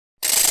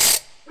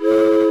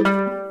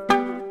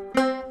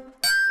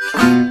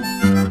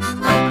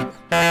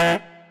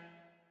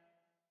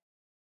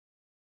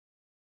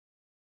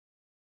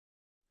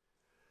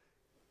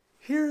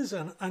Here's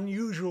an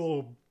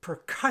unusual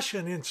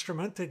percussion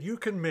instrument that you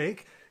can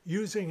make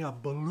using a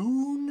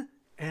balloon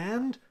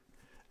and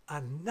a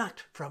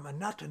nut from a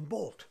nut and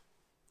bolt.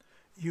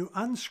 You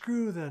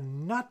unscrew the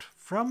nut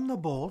from the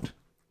bolt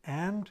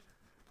and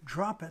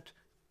drop it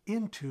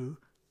into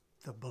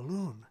the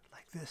balloon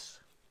like this.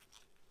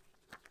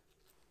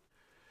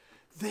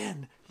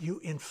 Then you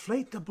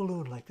inflate the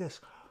balloon like this.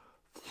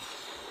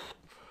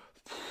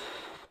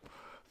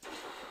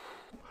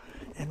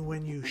 And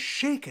when you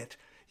shake it,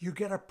 you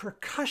get a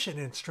percussion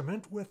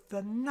instrument with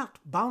the nut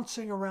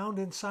bouncing around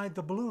inside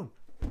the balloon.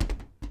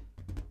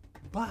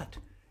 But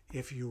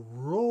if you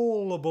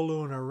roll the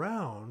balloon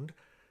around,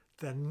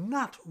 the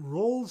nut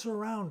rolls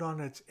around on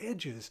its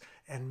edges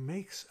and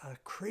makes a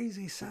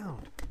crazy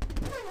sound.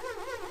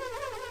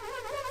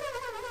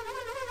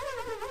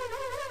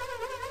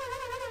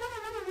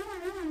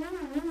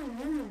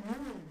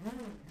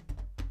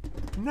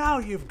 Now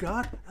you've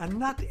got a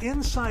nut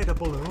inside a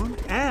balloon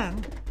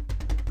and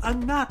a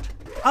nut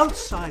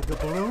outside the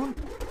balloon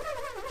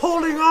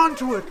holding on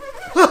to it.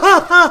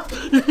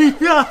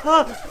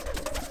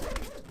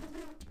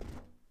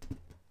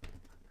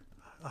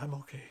 I'm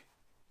okay.